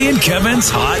And Kevin's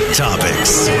Hot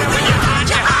Topics.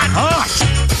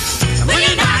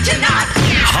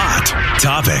 Hot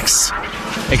Topics.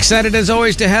 Excited as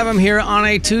always to have him here on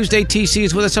a Tuesday. TC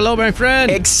is with us. Hello, my friend.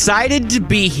 Excited to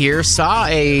be here. Saw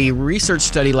a research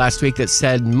study last week that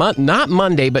said not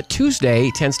Monday, but Tuesday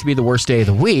tends to be the worst day of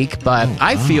the week. But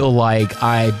I feel like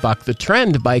I bucked the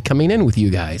trend by coming in with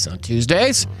you guys on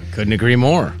Tuesdays. Couldn't agree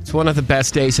more. It's one of the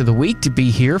best days of the week to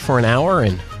be here for an hour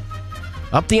and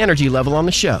up the energy level on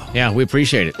the show. Yeah, we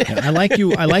appreciate it. I like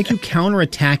you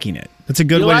counterattacking it. That's a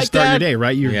good way to start your day,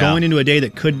 right? You're going into a day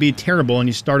that could be terrible and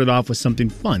you start it off with something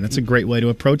fun. That's a great way to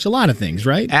approach a lot of things,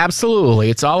 right? Absolutely.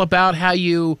 It's all about how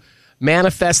you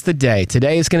manifest the day.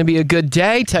 Today is going to be a good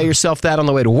day. Tell yourself that on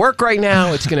the way to work right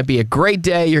now. It's going to be a great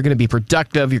day. You're going to be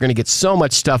productive. You're going to get so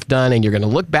much stuff done, and you're going to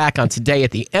look back on today at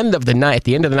the end of the night,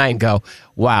 and go,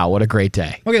 "Wow, what a great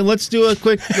day." Okay, let's do a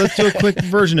quick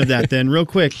version of that then, real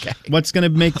quick. Okay. What's going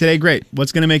to make today great?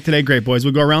 What's going to make today great, boys?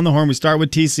 We'll go around the horn. We start with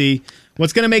TC.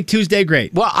 What's going to make Tuesday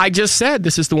great? Well, I just said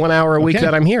this is the 1 hour a week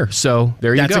that I'm here, so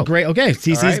there you go. That's a great. Okay,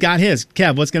 TC's got his.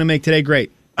 Kev, what's going to make today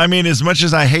great? I mean, as much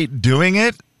as I hate doing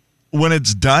it, when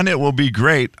it's done, it will be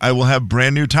great. I will have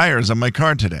brand new tires on my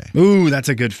car today. Ooh, that's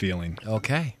a good feeling.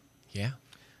 Okay. Yeah.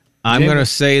 I'm going to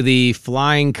say the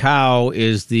flying cow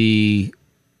is the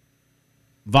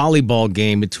volleyball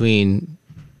game between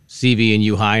CV and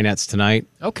U High, and that's tonight.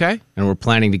 Okay. And we're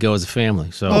planning to go as a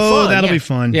family. So that'll be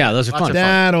fun. Yeah, those are fun.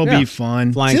 That'll be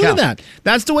fun. Flying cow. Look at that.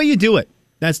 That's the way you do it.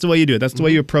 That's the way you do it. That's the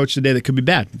way you approach the day that could be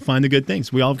bad. Find the good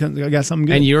things. We all got something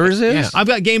good. And yours is? Yeah. I've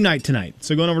got game night tonight.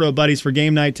 So going over to a buddy's for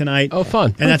game night tonight. Oh,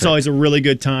 fun. And that's always a really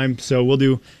good time. So we'll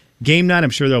do game night. I'm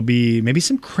sure there'll be maybe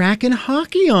some Kraken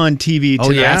hockey on TV tonight.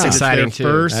 Oh, yeah. That's it's exciting, their too.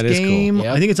 First That is game. cool.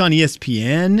 Yep. I think it's on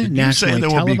ESPN. Did you say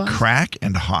there will be crack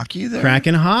and hockey there?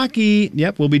 Kraken hockey.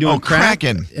 Yep, we'll be doing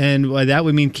Kraken. And by that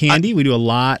we mean candy. We do a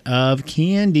lot of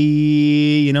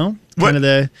candy, you know?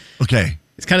 Okay.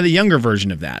 It's kind of the younger version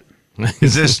of that.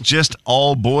 Is this just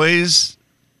all boys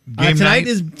game tonight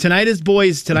night? Tonight is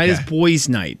boys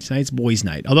night. Tonight's boys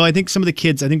night. Although I think some of the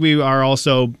kids, I think we are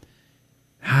also,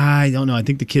 I don't know. I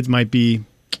think the kids might be,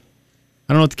 I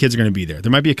don't know if the kids are going to be there.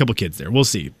 There might be a couple kids there. We'll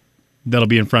see. That'll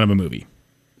be in front of a movie.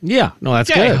 Yeah. No, that's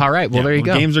Okay. good. All right. Well, there you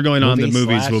go. Games are going on. The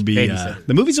movies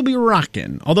will be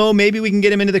rocking. Although maybe we can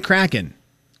get them into the Kraken.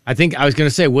 I think I was going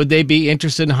to say, would they be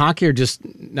interested in hockey or just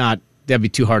not? That'd be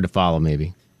too hard to follow,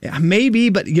 maybe. Yeah,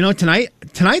 maybe, but tonight's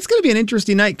going to be an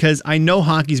interesting night because I know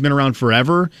hockey's been around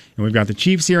forever, and we've got the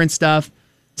Chiefs here and stuff.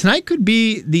 Tonight could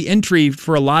be the entry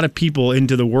for a lot of people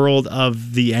into the world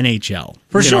of the NHL.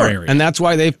 For sure, and that's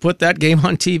why they've put that game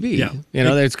on TV. Yeah.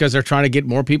 It's because they're trying to get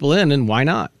more people in, and why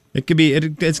not? It could be.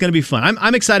 It's going to be fun.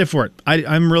 I'm excited for it.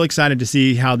 I'm really excited to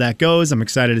see how that goes. I'm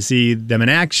excited to see them in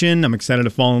action. I'm excited to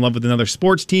fall in love with another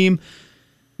sports team.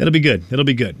 It'll be good. It'll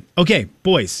be good. Okay,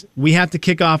 boys, we have to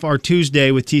kick off our Tuesday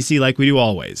with TC like we do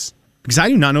always. Because I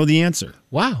do not know the answer.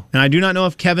 Wow. And I do not know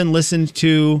if Kevin listened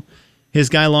to his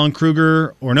guy Lon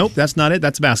Kruger or nope, that's not it.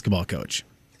 That's a basketball coach.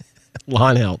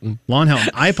 Lon Helton.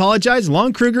 I apologize.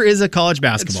 Lon Kruger is a college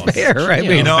basketball coach. Fair, right?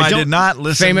 I did not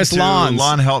listen famous to Lons.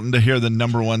 Lon Helton to hear the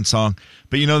number one song.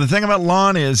 But the thing about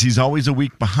Lon is he's always a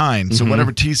week behind. So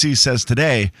whatever TC says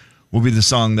today will be the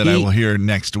song that I will hear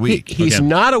next week. He's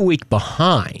not a week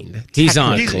behind. He's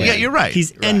on. Yeah, you're right.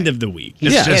 He's end of the week.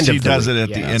 It's just end he of the does week. it at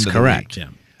the Yeah, end that's of correct. the week.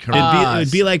 Yeah. It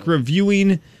would be like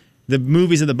reviewing the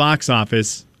movies at the box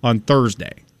office on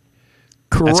Thursday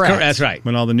Correct. That's right.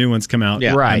 when all the new ones come out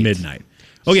at Right. midnight.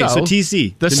 Okay, so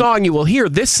TC. The song you will hear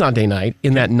this Sunday night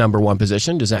in that number one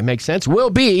position, does that make sense, will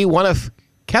be one of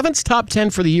Kevin's top 10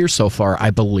 for the year so far,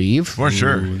 I believe. For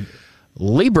sure.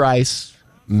 Lee Brice,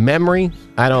 Memory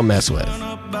I Don't Mess With.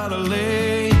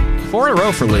 4 in a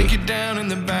row for Lee. Hey,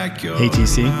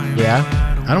 TC. Yeah?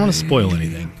 I don't want to spoil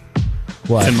anything.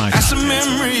 What? It's in my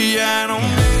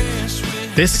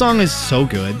This song is so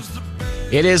good.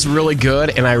 It is really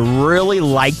good, and I really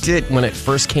liked it when it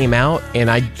first came out. And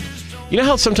you know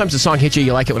how sometimes a song hits you,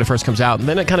 you like it when it first comes out, and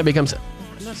then it kind of becomes,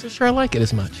 I'm not so sure I like it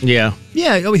as much. Yeah.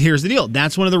 Yeah, here's the deal.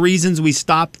 That's one of the reasons we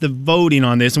stopped the voting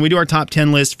on this, and we do our top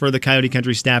 10 list for the Coyote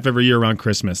Country staff every year around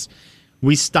Christmas.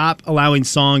 We stop allowing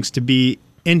songs to be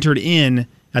entered in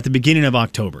at the beginning of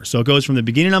October. So it goes from the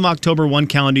beginning of October one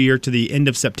calendar year to the end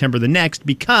of September the next,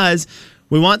 because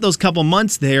we want those couple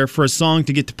months there for a song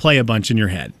to get to play a bunch in your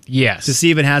head. Yes. To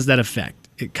see if it has that effect.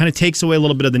 It kind of takes away a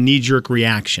little bit of the knee-jerk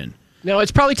reaction. No,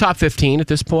 it's probably top 15 at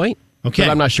this point. Okay.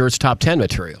 But I'm not sure it's top 10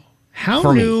 material.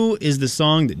 How new is the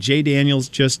song that Jay Daniels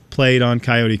just played on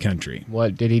Coyote Country?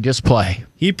 What did he just play?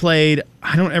 He played,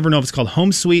 I don't ever know if it's called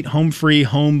Home Sweet, Home Free,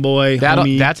 Homeboy,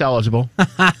 Homie. That's eligible.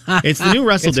 It's the new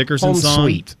Russell It's Dickerson Home song.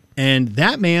 Sweet. And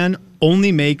that man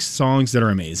only makes songs that are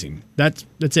amazing. That's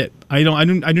it. I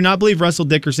do not believe Russell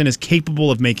Dickerson is capable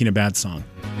of making a bad song.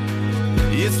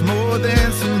 It's more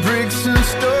than some bricks and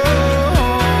stone.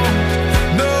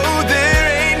 No,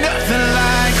 there ain't nothing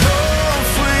like home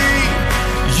sweet.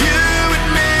 You and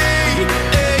me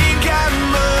ain't got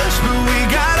much, but we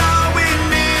got all we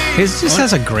need. His just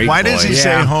has a great Why does he voice.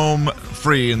 say home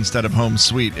free instead of home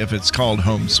sweet if it's called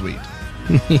home sweet?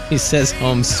 He says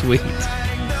home sweet.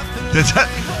 Does that...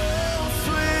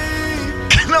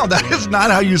 No, that is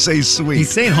not how you say sweet.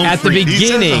 He's saying home At the free.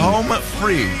 beginning. He says home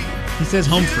free. He says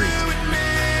home free.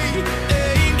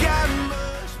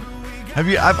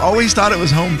 I've always thought it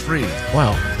was home free.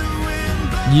 Wow.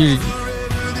 You,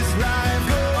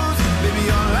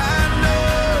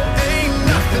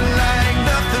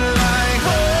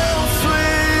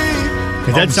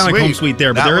 It does sound like home sweet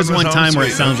there, but That there is one was one home time where it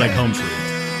sweet, sounds okay. like home free.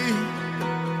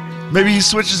 Maybe he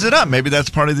switches it up. Maybe that's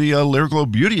part of the lyrical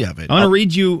beauty of it. I want to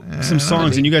read you some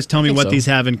songs, and you guys tell me think what so. these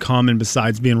have in common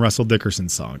besides being Russell Dickerson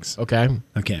songs. Okay.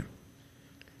 Okay.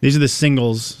 These are the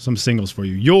singles, some singles for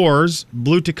you. Yours,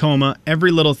 Blue Tacoma,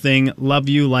 Every Little Thing, Love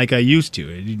You Like I Used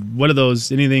to. What are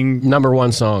those? Anything? Number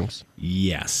one songs.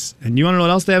 Yes. And you want to know what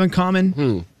else they have in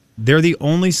common? They're the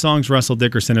only songs Russell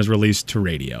Dickerson has released to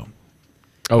radio.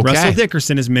 Okay. Russell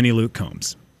Dickerson is mini Luke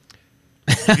Combs.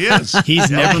 He is. He's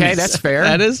never Okay, missed. that's fair.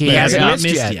 That is He fair. hasn't not missed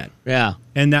missed yet. yeah.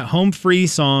 And that home free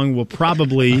song will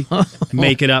probably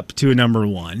make it up to a number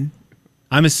one.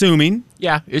 I'm assuming.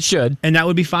 Yeah, it should. And that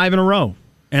would be 5 in a row.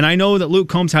 And I know that Luke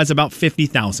Combs has about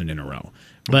 50,000 in a row.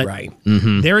 But Right.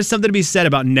 there is something to be said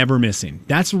about never missing.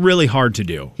 That's really hard to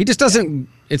do. He just doesn't.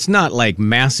 It's not like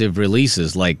massive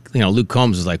releases. Like, Luke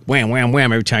Combs is like wham, wham,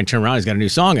 wham. Every time I turn around, he's got a new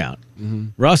song out.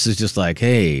 Russ is just like,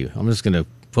 hey, I'm just gonna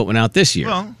put one out this year.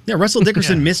 Well, Yeah, Russell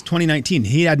Dickerson missed 2019.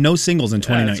 He had no singles in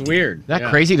 2019. That's weird. That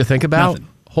crazy to think about? Nothing.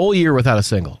 Whole year without a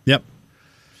single. Yep.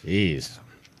 Jeez.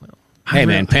 Hey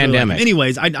man, pandemic.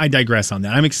 Anyways, I digress on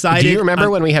that. I'm excited. Do you remember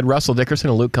when we had Russell Dickerson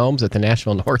and Luke Combs at the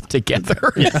National North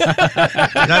together?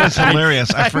 that is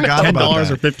hilarious. I forgot about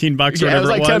 $10 or that. $15 or Yeah,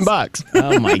 whatever it was like $10.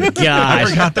 Oh my I gosh.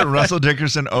 forgot that Russell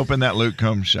Dickerson opened that Luke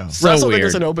Combs show. So Russell weird.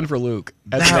 Dickerson opened for Luke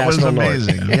at the That was National North.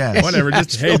 amazing. Yes. Whatever.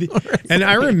 Just hey, and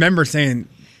I remember saying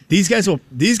these guys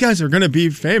are going to be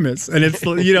famous, and it's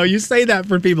you say that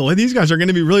for people. And these guys are going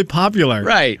to be really popular,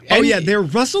 Right. Oh And- yeah, they're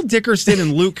Russell Dickerson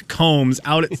and Luke Combs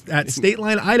out at State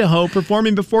Line, Idaho,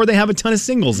 performing before they have a ton of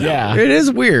singles out. Yeah. It is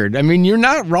weird. I mean, you're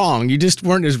not wrong. You just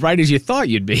weren't as right as you thought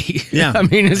you'd be. Yeah. I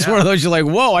mean, it's one of those you're like,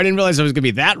 whoa, I didn't realize I was going to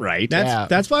be that right.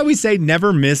 That's why we say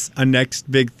never miss a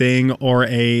next big thing or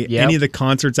any of the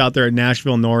concerts out there at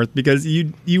Nashville North, because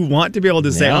you want to be able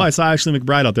to say, Yeah. oh, I saw Ashley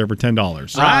McBride out there for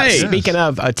 $10. Right. Speaking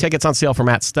of tickets on sale for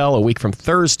Matt Stell a week from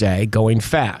Thursday, going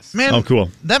fast. Man, Oh, cool.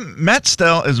 That Matt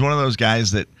Stell is one of those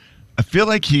guys that I feel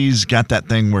like he's got that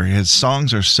thing where his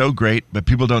songs are so great, but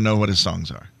people don't know what his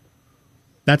songs are.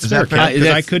 That's Is fair. that fair? Because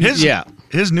I couldn't.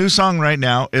 His new song right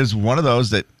now is one of those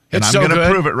that, and It's I'm so going to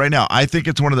good. prove it right now. I think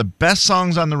it's one of the best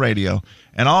songs on the radio,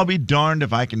 and I'll be darned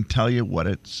if I can tell you what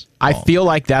it's I called. feel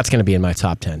like that's going to be in my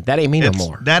top 10. That ain't me no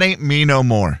more. That ain't me no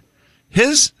more.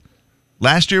 His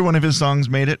last year, one of his songs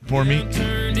made it for me.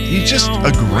 He's just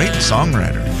a great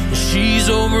songwriter. She's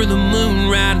over the moon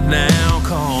right now,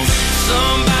 'cause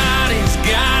somebody's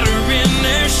got her in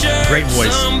their shirt. Great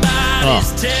voice.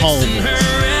 Somebody's tall texting voice.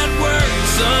 her at work.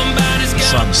 Somebody's got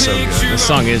song's so good. picture The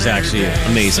song is on her actually desk.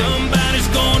 amazing. Somebody's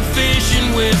going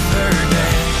fishing with her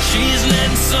dad. She's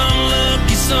letting some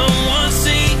lucky someone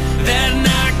see that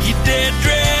Nike dead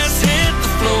dress hit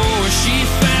the floor. She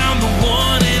found the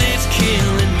one and it's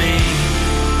killing me.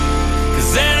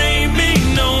 'Cause that ain't me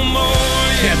no more.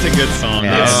 That's a good song.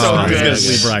 Yeah, it's so It's good.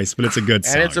 gonna be Bryce, but it's a good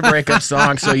song. And it's a breakup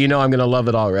song, so you know I'm going to love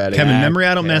it already. Kevin, Memory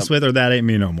I Don't Mess With, or That Ain't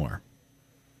Me No More.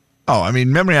 Oh, I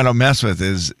mean, Memory I Don't Mess With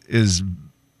is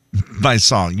my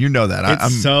song. You know that.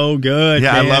 It's so good.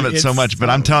 Yeah, man. I love it so It's much. But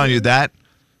I'm telling you that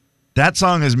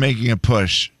song is making a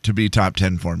push to be top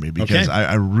 10 for me because Okay.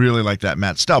 I really like that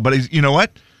Matt Stell. But you know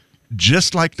what?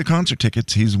 Just like the concert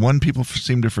tickets, he's one people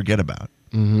seem to forget about.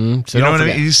 So You know don't what I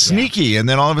forget. mean? He's sneaky, and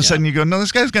then all of a sudden you go, no,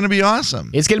 this guy's going to be awesome.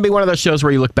 It's going to be one of those shows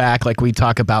where you look back, like we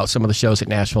talk about some of the shows at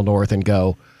Nashville North, and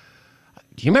go,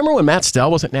 do you remember when Matt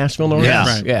Stell was at Nashville North? Yeah.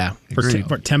 Right. Yeah. For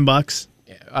 $10. $20.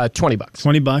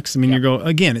 $20. I mean, you go,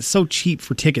 again, it's so cheap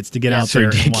for tickets to get out it's there.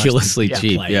 and watch ridiculously them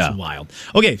cheap, play. yeah. It's wild.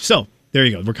 Okay, so there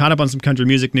you go. We're caught up on some country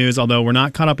music news, although we're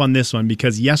not caught up on this one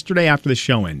because yesterday after the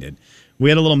show ended, we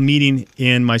had a little meeting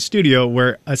in my studio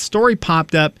where a story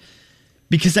popped up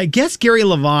because I guess Gary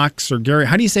LaVox, or Gary,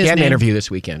 how do you say He his had name? an interview this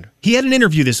weekend. He had an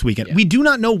interview this weekend. Yeah. We do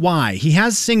not know why. He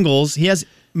has singles. He has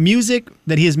music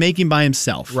that he is making by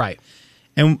himself. Right.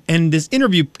 And this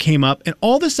interview came up, and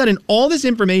all of a sudden, all this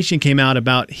information came out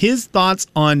about his thoughts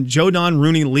on Joe Don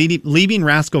Rooney leaving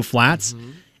Rascal Flatts.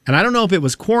 Mm-hmm. And I don't know if it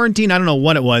was quarantine. I don't know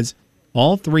what it was.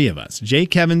 All three of us, Jay,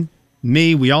 Kevin,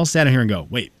 me, we all sat in here and go,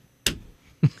 wait,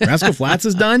 Rascal Flatts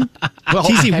is done? Well,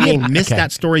 TC, I we mean, had missed okay.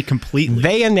 that story completely.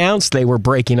 They announced they were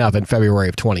breaking up in February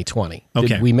of 2020. Okay.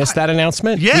 Did we miss that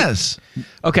announcement? Yes.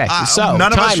 Okay, so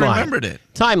none of us timeline. remembered it.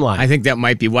 Timeline. I think that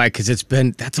might be why, because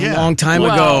that's a Yeah. long time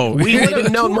Well, ago. we would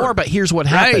have known more, but here's what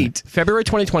happened. Right. February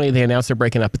 2020, they announced they're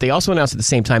breaking up, but they also announced at the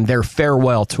same time their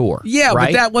farewell tour. Yeah, right?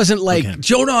 but that wasn't like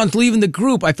Joe Don's leaving the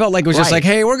group. I felt like it was just Right. like,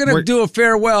 hey, we're going to do a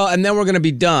farewell and then we're going to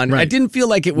be done. Right. I didn't feel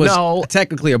like it was No.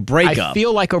 technically a breakup. I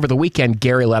feel like over the weekend,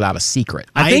 Gary let out a secret.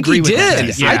 I think agree he with that.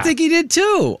 did. Yeah. I think he did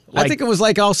too. I Like- think it was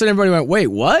like all of a sudden everybody went, wait,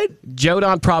 what? Joe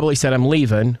Don probably said, I'm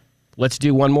leaving. Let's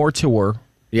do one more tour.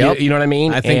 Yep. You know what I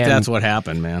mean? I think And- that's what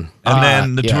happened, man. And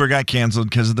then the yeah. tour got canceled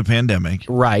because of the pandemic.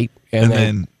 Right. And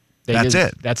then they that's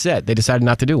it. That's it. They decided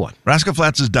not to do one. Rascal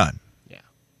Flatts is done. Yeah.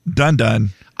 Done.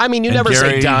 I mean, you And never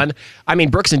say Gary- done. I mean,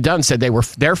 Brooks and Dunn said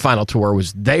their final tour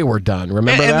was they were done.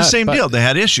 Remember And that? the same But deal. They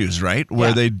had issues, right? Where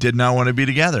Yeah. they did not want to be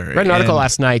together. read an article And-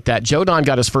 last night that Joe Don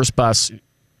got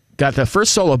the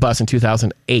first solo bus in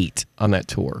 2008 on that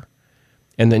tour.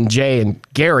 And then Jay and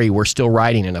Gary were still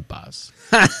riding in a bus.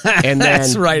 And then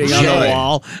That's writing on the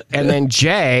wall. And then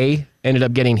Jay ended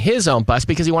up getting his own bus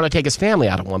because he wanted to take his family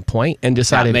out at one point and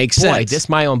decided, That makes boy, sense. this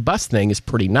my own bus thing is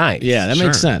pretty nice. Yeah, that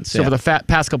makes sense. So yeah. for the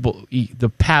past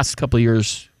couple of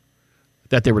years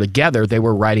that they were together, they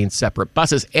were riding separate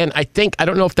buses. And I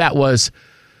don't know if that was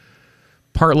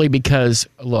partly because,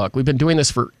 look, we've been doing this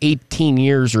for 18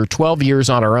 years or 12 years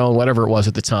on our own, whatever it was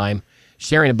at the time,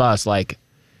 sharing a bus, like,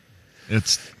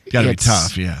 It's got to be it's-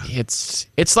 tough, yeah.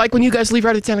 It's like when you guys leave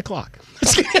right at 10 o'clock.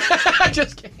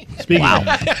 Just kidding. Speaking of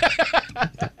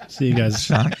that, see you guys.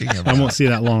 Shocking. I won't see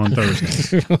that long on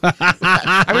Thursday.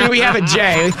 I mean, we have a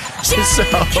Jay. So,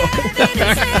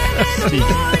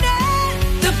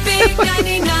 The big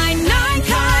 99.9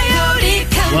 Coyote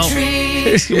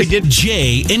Country. We did.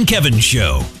 Jay and Kevin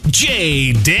Show.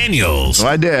 Jay Daniels. So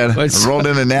I did. What's- I rolled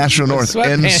into National North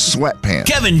in sweatpants.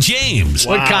 Kevin James.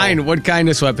 What kind? What kind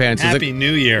of sweatpants? Happy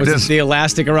New Year. Was it the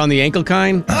elastic around the ankle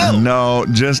kind? No,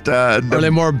 just Or are they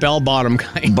the more bell bottom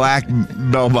kind? black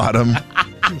bell bottom.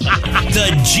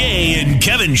 The Jay and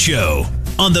Kevin Show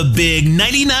on the big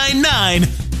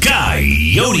 99.9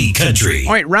 Coyote Country.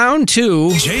 All right, round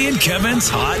two. Jay and Kevin's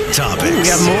Hot Topics. we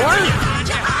have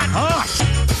more?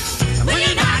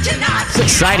 It's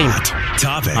exciting.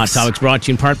 Topics. Hot Topics brought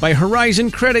to you in part by Horizon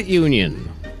Credit Union.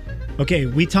 Okay,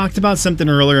 we talked about something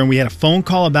earlier and we had a phone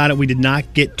call about it we did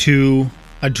not get to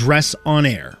address on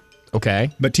air. Okay.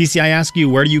 But TC, I ask you,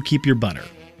 where do you keep your butter?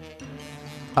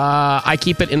 I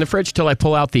keep it in the fridge till I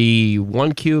pull out the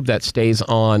one cube that stays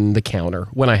on the counter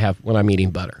when I'm eating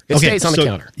butter. It stays on the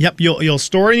counter. Yep, you'll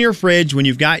store it in your fridge when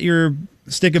you've got your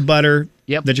stick of butter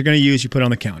Yep. that you're going to use, you put it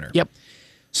on the counter. Yep.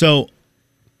 So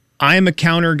I am a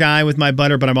counter guy with my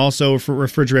butter, but I'm also a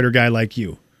refrigerator guy like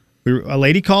you. A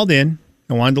lady called in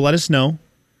and wanted to let us know.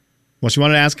 Well, she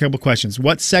wanted to ask a couple questions.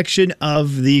 What section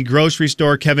of the grocery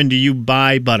store, Kevin, do you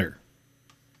buy butter?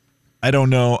 I don't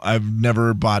know. I've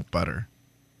never bought butter.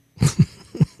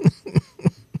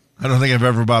 I don't think I've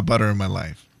ever bought butter in my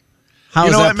life. How You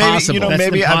is know that what, maybe- you possible? know, That's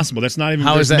maybe I've- impossible. That's not even.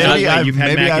 How is there's that- no Maybe way I've, you've had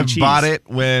maybe mac and I've cheese. bought it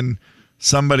when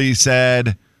somebody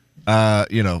said,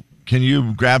 can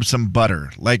you grab some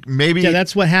butter? Like maybe Yeah,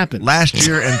 that's what happened. last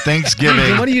year in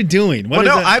Thanksgiving. What are you doing? Well, What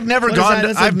no, is that- I've never what is gone. that?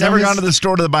 That's the I've never gone dumbest- to the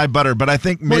store to buy butter, but I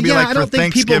think maybe well, yeah, like I don't for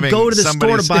think people Thanksgiving, go to the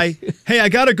store to buy. somebody's- Hey, I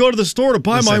got to go to the store to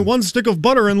buy my Listen. one stick of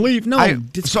butter and leave. No,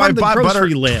 it's so part I of the bought butter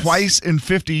grocery list. twice in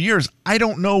 50 years. I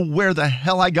don't know where the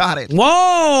hell I got it.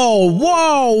 Whoa,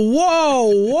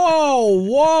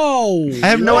 whoa. I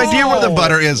have no idea where the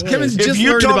butter is. Kevin's if just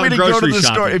you learned told me about to go to grocery the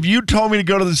store, shopping. if you told me to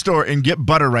go to the store and get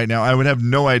butter right now, I would have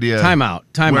no idea. Time out.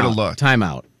 where to look. Time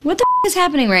out. What the is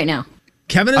happening right now?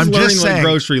 Kevin is I'm learning just what saying.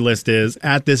 grocery list is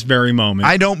at this very moment.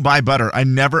 I don't buy butter. I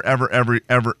never,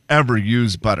 ever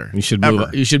use butter. You should Ever.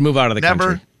 move. You should move out of the Never,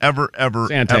 country. ever,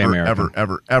 It's anti-American.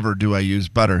 ever do I use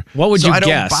butter. What would So you I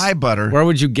guess? don't buy butter. Where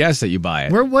would you guess that you buy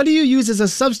it? What do you use as a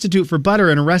substitute for butter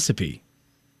in a recipe?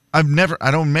 I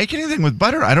don't make anything with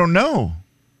butter. I don't know.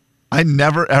 I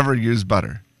never, ever use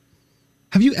butter.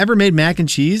 Have you ever made mac and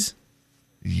cheese?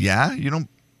 Yeah,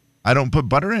 I don't put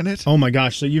butter in it. Oh my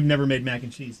gosh! So you've never made mac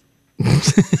and cheese?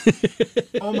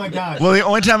 Oh my gosh! Well, the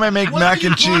only time I make what mac are you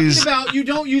and cheese. talking about? You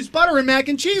don't use butter in mac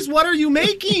and cheese. What are you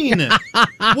making?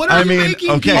 What are I you mean, making?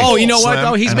 okay. people? Oh, you know what? Slim,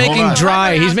 Oh, he's and hold making on.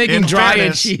 dry. He's making In dry and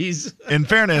fairness- cheese. In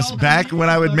fairness, back when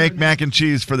I would make mac and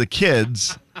cheese for the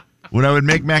kids, when I would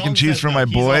make mac and cheese for my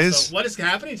boys, What is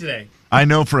happening today? I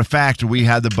know for a fact we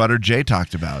had the butter Jay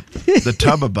talked about. The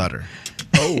tub of butter.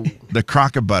 Oh. The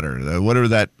crock of butter. What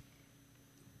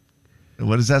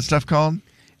is that stuff called?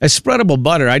 A spreadable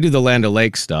butter. I do the Land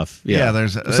O'Lakes stuff. Yeah,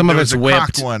 there's some of it's it's a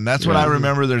whipped. crock one. That's what I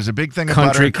remember. There's a big thing of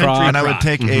Country butter, crock. and I would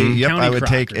take County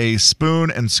take a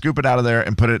spoon and scoop it out of there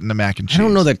and put it in the mac and cheese. I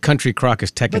don't know that country crock is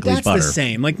But technically that's butter. the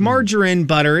same. Like margarine,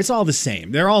 butter, it's all the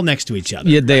same. They're all next to each other.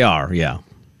 Yeah, they are. Yeah,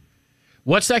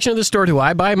 What section of the store do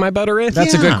I buy my butter in?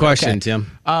 that's a Yeah. good question, Tim.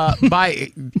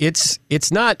 It's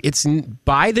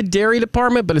by the dairy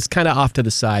department, but it's kind of off to the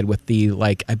side with the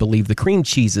I believe the cream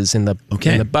cheeses and the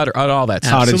butter and all that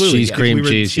stuff. Cottage Absolutely. cheese, If cream we were-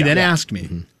 cheese, She yeah. then asked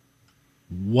me,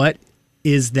 what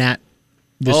is that,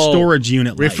 the Oh, storage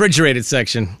unit like? Refrigerated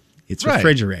section. It's Right.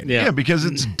 refrigerated. Yeah. because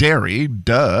it's dairy.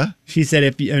 Duh. She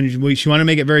said, she wanted to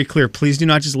make it very clear, please do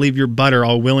not just leave your butter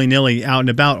all willy-nilly out and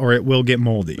about or it will get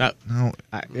moldy. No,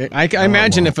 I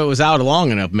imagine if it was out long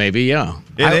enough, maybe, yeah.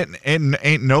 it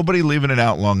ain't nobody leaving it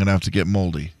out long enough to get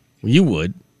moldy. You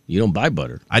would. You don't buy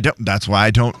butter. I don't. That's why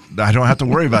I don't have to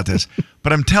worry about this.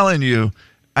 But I'm telling you,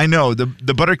 I know the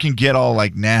butter can get all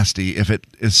nasty if it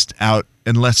is out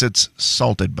unless it's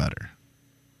salted butter.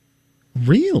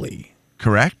 Really?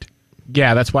 Correct?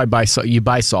 Yeah, that's why you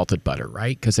buy salted butter,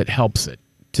 right? Because it helps it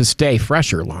to stay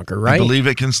fresher longer, right? I believe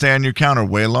it can stay on your counter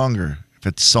way longer if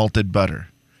it's salted butter.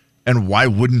 And why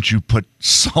wouldn't you put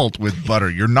salt with butter?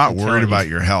 You're not worried about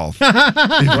your health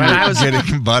if you're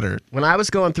getting butter. When I was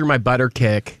going through my butter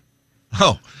kick,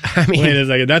 Oh, I mean, Wait a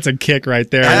second. That's a kick right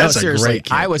there. That's That's a seriously, great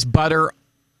kick. I was butter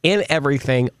in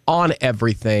everything, on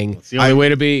everything. It's the only way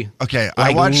to be. okay.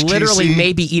 I watched literally TC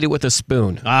maybe eat it with a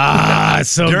spoon. Ah, it's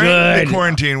so during good. the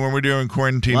quarantine when we're doing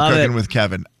quarantine Love cooking it. with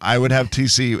Kevin. I would have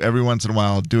TC every once in a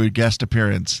while do a guest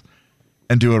appearance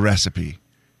and do a recipe.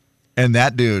 And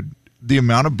that dude, the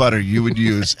amount of butter you would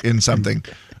use in something,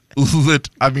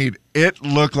 it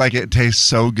looked like it tastes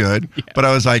so good. But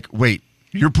I was like, wait,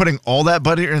 you're putting all that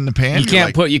butter in the pan? You You're can't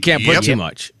like, put "Yep." too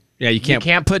much. Yeah, you You can't.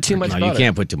 can't put too much No, butter. you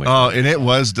can't put too much. Oh, and it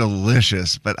was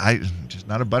delicious, but I'm just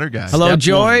not a butter guy. Hello, Step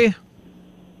Joy.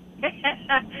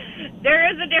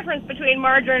 There is a difference between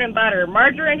margarine and butter.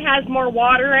 Margarine has more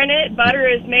water in it. Butter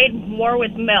is made more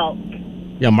with milk.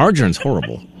 Yeah, margarine's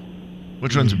horrible.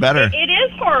 Which one's better? It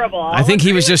is horrible. I think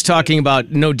he was just talking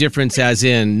about no difference, as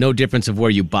in no difference of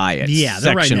where you buy it. Yeah,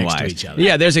 they're right next to section-wise. each other.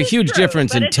 Yeah, there's a huge True,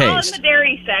 difference but in it's all in taste. the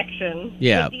dairy section.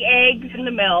 Yeah. With the eggs and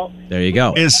the milk. There you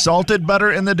go. Is salted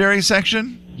butter in the dairy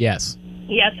section? Yes.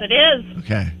 Yes, it is.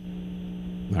 Okay.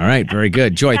 All right, very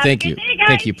good. Joy, Have a thank good you. day, guys.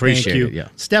 Thank you. Appreciate Thank you. it. Yeah.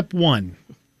 Step 1.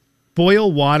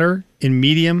 Boil water in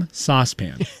medium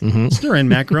saucepan. Mm-hmm. Stir in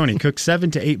macaroni. Cook 7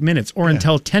 to 8 minutes or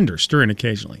until tender. Stir in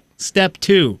occasionally. Step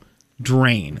 2.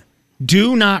 Drain.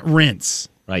 Do not rinse.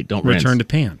 Right, don't Return rinse.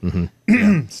 to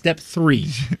pan. Step 3.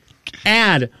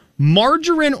 Add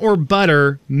margarine or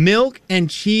butter, milk, and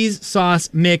cheese sauce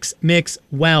mix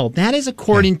well. That is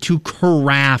according to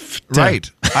Kraft. Right.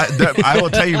 I will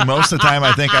tell you, most of the time,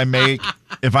 I think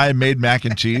if I had made mac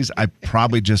and cheese, I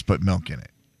probably just put milk in it.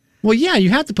 Well, yeah, you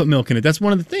have to put milk in it. That's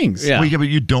one of the things. Yeah. Well, yeah, but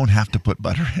you don't have to put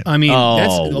butter in. I mean, Oh,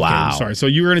 that's okay, wow. I'm sorry. So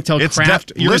you were going to tell It's Kraft,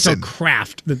 not- you're going to tell listen,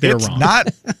 Kraft that they're It's wrong.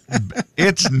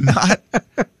 it's not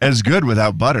as good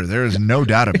without butter. There is no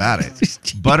doubt about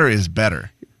it. Butter is better.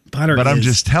 Butter But I'm is-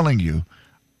 just telling you,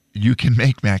 you can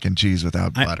make mac and cheese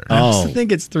without I butter. also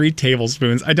think it's 3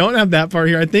 tablespoons. I don't have that part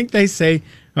here. I think they say,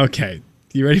 okay,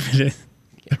 you ready for this?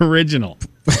 Original.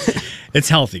 It's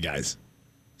healthy, guys.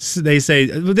 So they say,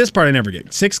 this part I never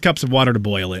get. 6 cups of water to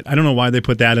boil it. I don't know why they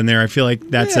put that in there. I feel like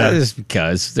that's Yeah, just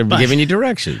because they're giving you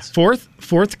directions.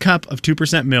 fourth cup of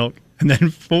 2% milk, and then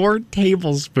 4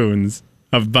 tablespoons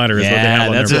of butter is what they have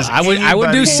on that's their it. box. I would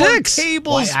do Anybody- 6.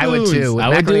 Tablespoons. I would too. With I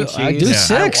would macaroni do- and I'd do cheese.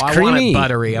 6, I want creamy. it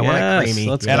buttery. I want it Yes, creamy.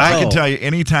 let's And go. I can tell you,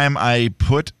 anytime I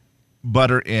put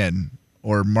butter in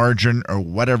or margarine or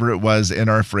whatever it was in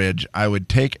our fridge, I would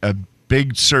take a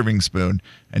big serving spoon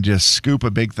and just scoop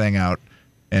a big thing out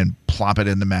and plop it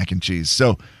in the mac and cheese.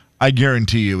 So I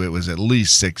guarantee you it was at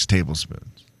least 6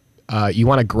 tablespoons. You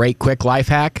want a great quick life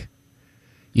hack?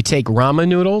 You take ramen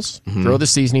noodles, throw the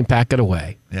seasoning packet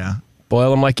away, Yeah.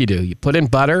 boil them like you do. You put in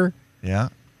butter, Yeah.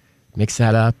 mix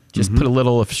that up, just put a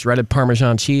little of shredded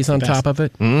Parmesan cheese on top of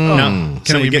it. Now,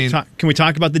 So you mean- can we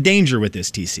talk about the danger with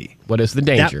this, TC? What is the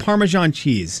danger? That Parmesan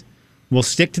cheese will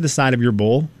stick to the side of your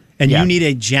bowl, and Yeah. you need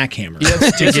a jackhammer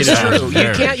This to get is it out. true.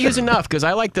 You can't use enough because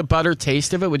I like the butter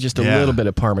taste of it with just a Yeah. little bit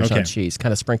of Parmesan Okay. cheese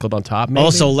kind of sprinkled on top. Maybe.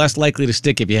 Also, less likely to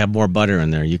stick if you have more butter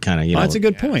in there. You kind of, that's a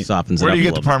good point. softens Where it do up you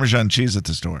a get the little Parmesan cheese at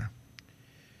the store?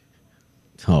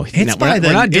 bit. Oh, It's no, by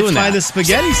we're not doing it's by that. the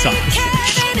spaghetti sauce.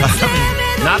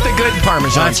 Not the good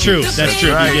Parmesan That's true. cheese. That's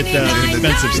true. right. You get the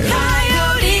expensive stuff.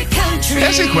 Coyote Country. Country. Can I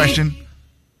ask you a question?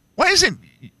 Why isn't...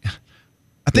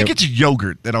 I think it's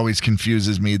yogurt that always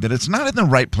confuses me, that it's not in the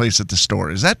right place at the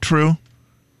store. Is that true?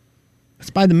 It's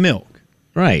by the milk.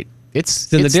 Right.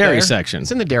 It's in the dairy there. section.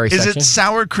 It's in the dairy Is section. it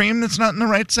sour cream that's not in the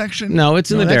right section? No,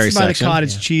 it's in the dairy That's by section. the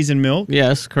cottage cheese and milk.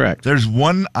 Yes, correct. There's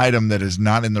one item that is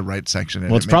not in the right section.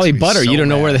 And Well, it's it makes probably me butter. so You don't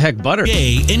know mad. where the heck butter is.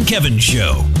 Jay and Kevin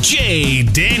Show. Jay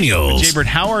Daniels. Jaybird,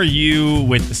 how are you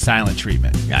with the silent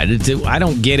treatment? I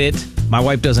don't get it. My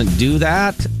wife doesn't do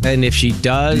that. And if she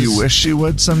does... Do you wish she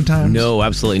would sometimes? No,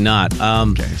 absolutely not.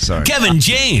 Okay, sorry. Kevin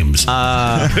James.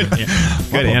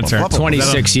 Good answer.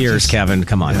 26 years, Kevin.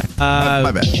 Come on.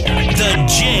 My bad. The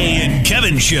Jay and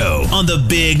Kevin Show on the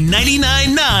Big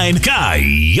 99.9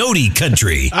 Coyote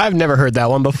Country. I've never heard that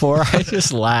one before. I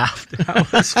just laughed.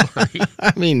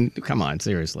 I mean, come on,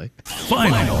 seriously.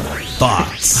 Final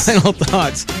thoughts. Final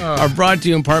thoughts are brought to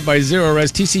you in part by Zero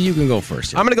Res. TC, you can go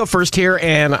first. I'm going to go first here,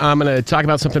 and I'm going to talk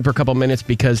about something for a couple minutes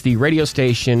because the radio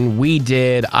station, we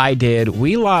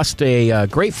lost a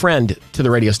great friend to the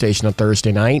radio station on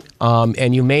Thursday night,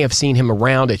 and you may have seen him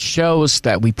around at shows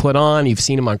that we put on. You've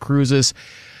seen him on cruises.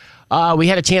 We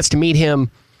had a chance to meet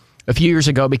him a few years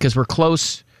ago because we're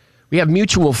close. We have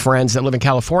mutual friends that live in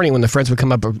California. When the friends would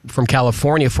come up from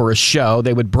California for a show,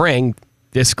 they would bring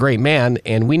this great man,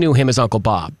 and we knew him as Uncle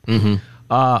Bob.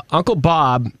 Uncle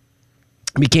Bob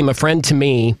became a friend to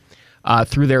me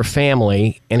through their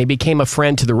family, and he became a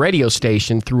friend to the radio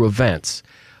station through events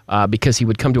because he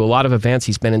would come to a lot of events.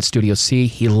 He's been in Studio C.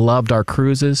 He loved our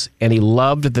cruises, and he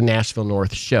loved the Nashville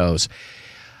North shows.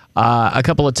 A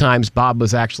couple of times, Bob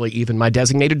was actually even my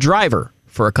designated driver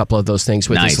for a couple of those things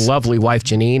with his lovely wife,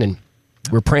 Janine, and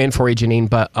we're praying for you, Janine.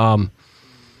 But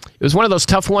it was one of those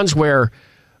tough ones where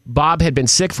Bob had been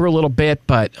sick for a little bit,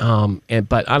 but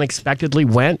unexpectedly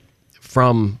went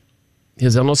from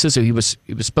his illnesses. So he was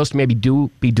supposed to maybe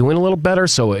be doing a little better.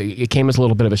 So it came as a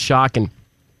little bit of a shock. And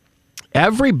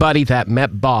everybody that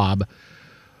met Bob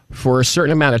for a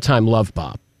certain amount of time loved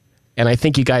Bob. And I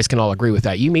think you guys can all agree with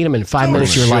that. You meet him in 5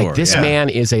 minutes, you're like, this man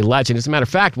is a legend. As a matter of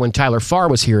fact, when Tyler Farr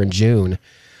was here in June,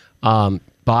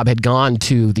 Bob had gone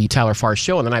to the Tyler Farr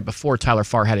show, and the night before, Tyler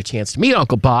Farr had a chance to meet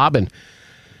Uncle Bob, and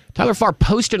Tyler Farr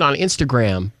posted on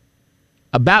Instagram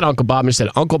about Uncle Bob and said,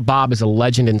 Uncle Bob is a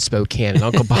legend in Spokane. And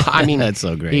Uncle Bob, I mean, That's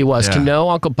so great. He was. To know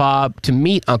Uncle Bob, to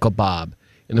meet Uncle Bob,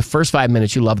 in the first 5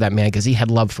 minutes, you love that man because he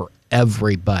had love for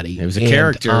everybody. He was a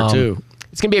character, too.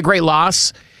 It's going to be a great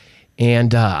loss.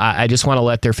 And I just want to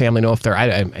let their family know if they're,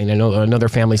 I know another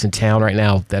family's in town right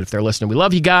now, that if they're listening, we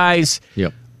love you guys.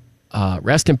 Yep.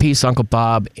 Rest in peace, Uncle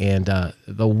Bob. And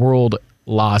the world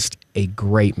lost a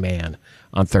great man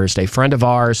on Thursday. Friend of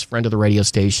ours, friend of the radio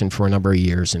station for a number of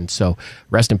years. And so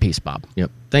rest in peace, Bob. Yep.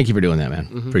 Thank you for doing that,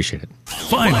 man. Appreciate it.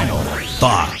 Final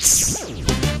thoughts.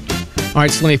 All right,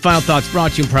 Slimmy, final thoughts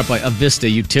brought to you in part by Avista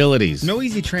Utilities. No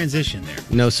easy transition there.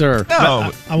 No, sir.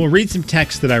 No. I will read some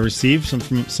texts that I received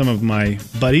from some of my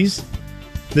buddies.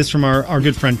 This from our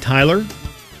good friend Tyler.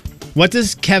 What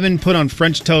does Kevin put on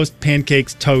French toast,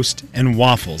 pancakes, toast, and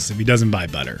waffles if he doesn't buy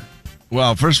butter?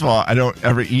 Well, first of all, I don't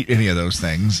ever eat any of those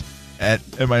things at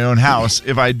my own house.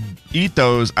 If I eat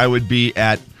those, I would be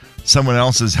at someone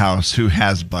else's house who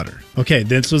has butter. Okay,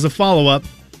 this was a follow-up.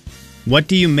 What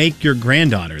do you make your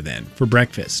granddaughter then for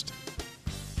breakfast?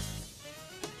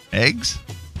 Eggs?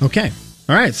 Okay.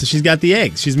 All right, so she's got the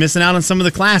eggs. She's missing out on some of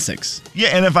the classics. Yeah,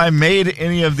 and if I made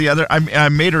any of the other... I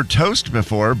made her toast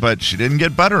before, but she didn't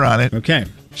get butter on it. Okay.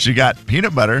 She got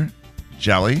peanut butter,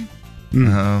 jelly.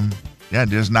 Yeah,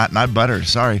 just not butter.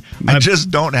 Sorry. I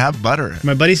just don't have butter.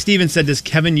 My buddy Steven said, does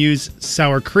Kevin use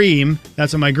sour cream?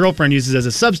 That's what my girlfriend uses as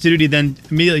a substitute. He then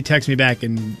immediately texted me back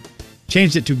and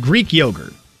changed it to Greek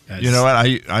yogurt. You know what?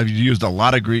 I've used a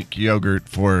lot of Greek yogurt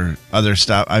for other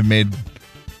stuff. I've made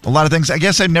a lot of things. I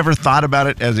guess I never thought about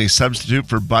it as a substitute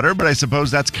for butter, but I suppose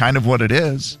that's kind of what it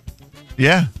is.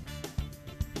 Yeah.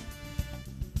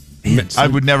 I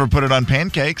would never put it on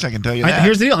pancakes, I can tell you that.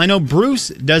 Here's the deal. I know Bruce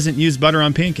doesn't use butter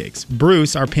on pancakes.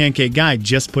 Bruce, our pancake guy,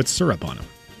 just puts syrup on them.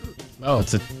 Oh,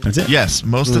 That's it. Yes,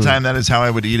 most of the time that is how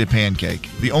I would eat a pancake.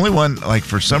 The only one, like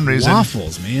for some reason...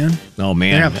 Waffles, man. Oh, They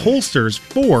man. have holsters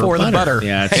for the butter.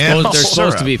 Yeah, And they're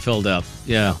supposed to syrup. be filled up.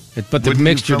 Yeah. But the Wouldn't you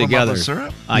mixture fill them up together. with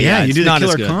syrup? Yeah, you it's do the not as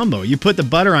killer good. combo. You put the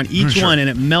butter on each Sure. one and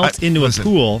it melts into Listen, a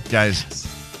pool. Guys,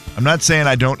 I'm not saying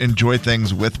I don't enjoy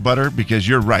things with butter because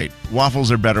you're right.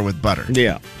 Waffles are better with butter.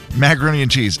 Yeah. Macaroni and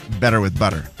cheese, better with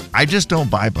butter. I just don't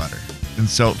buy butter. And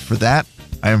so for that,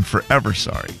 I am forever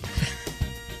sorry.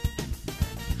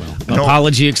 I don't-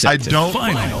 Apology I accepted. don't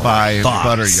Final buy thoughts.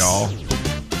 butter, y'all.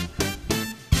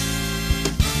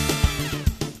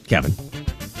 Kevin.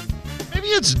 Maybe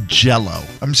it's Jell-O.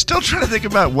 I'm still trying to think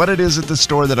about what it is at the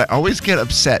store that I always get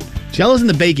upset. Jell-O's in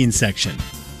the baking section.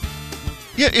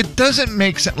 Yeah, it doesn't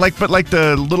make sense. Like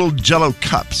the little Jell-O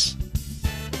cups.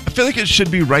 I feel like it should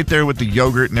be right there with the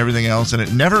yogurt and everything else, and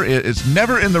it's never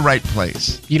in the right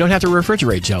place. You don't have to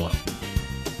refrigerate Jell-O,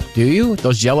 do you?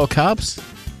 Those Jell-O cups?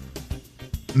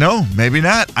 No, maybe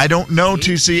not. I don't know,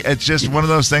 TC. It's just one of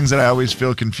those things that I always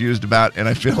feel confused about, and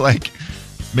I feel like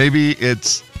maybe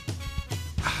it's...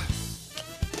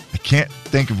 I can't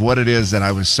think of what it is that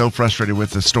I was so frustrated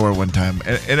with the store one time,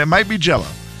 and it might be Jell-O,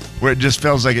 where it just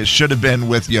feels like it should have been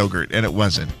with yogurt, and it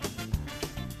wasn't.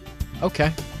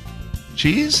 Okay.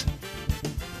 Cheese?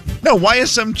 No, why is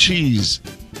some cheese?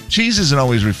 Cheese isn't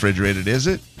always refrigerated, is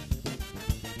it?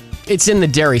 It's in the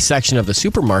dairy section of the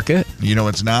supermarket. You know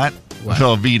it's not? What?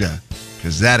 Velveeta,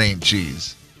 because that ain't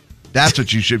cheese. That's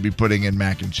what you should be putting in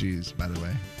mac and cheese, by the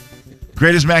way.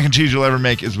 Greatest mac and cheese you'll ever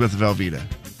make is with Velveeta.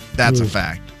 That's a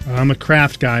fact. I'm a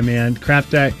Kraft guy, man.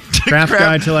 Kraft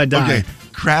guy till I die. Okay,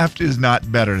 Kraft is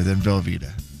not better than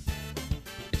Velveeta.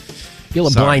 You'll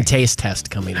have a blind taste test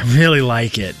coming up. I really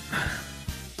like it.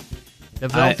 The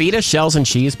Velveeta shells and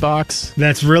cheese box.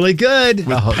 That's really good.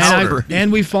 With powder.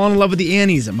 And we've fallen in love with the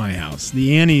Annie's at my house.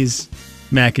 The Annie's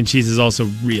mac and cheese is also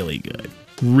really good.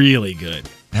 Really good.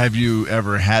 Have you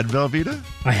ever had Velveeta?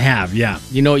 I have, yeah.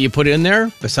 You know what you put in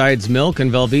there besides milk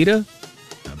and Velveeta?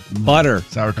 Butter.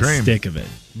 Sour cream. A stick of it.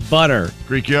 Butter.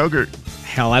 Greek yogurt.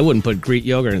 Hell, I wouldn't put Greek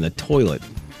yogurt in the toilet.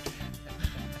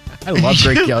 I love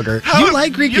Greek yogurt. Do you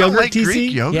like Greek yogurt, like TC?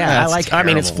 Greek yogurt? Yeah, I like. I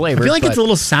mean, it's flavored. I feel like it's a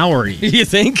little soury. You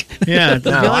think? Yeah, I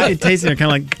feel like it tastes kind of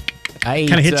like I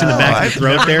kind of hits you in the back of the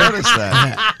throat there. Noticed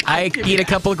that. I eat a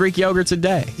couple of Greek yogurts a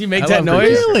day. You make I that love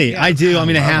Greek noise? yogurt. Really? I do. I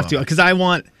mean, I have to because I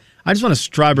just want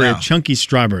a chunky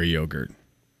strawberry yogurt.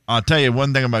 I'll tell you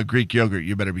one thing about Greek yogurt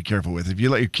you better be careful with. If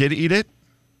you let your kid eat it,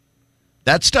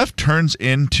 that stuff turns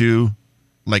into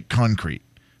like concrete.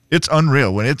 It's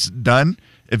unreal. When it's done,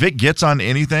 if it gets on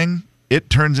anything, it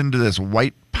turns into this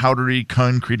white, powdery,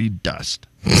 concretey dust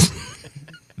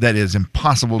that is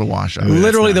impossible to wash off.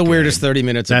 Literally the weirdest 30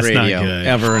 minutes of That's not radio good.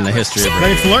 ever in the history of But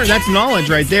radio. it's learned. That's knowledge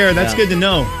right there. That's good to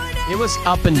know. It was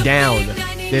up and down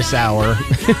this hour.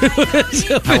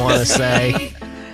 I want to say.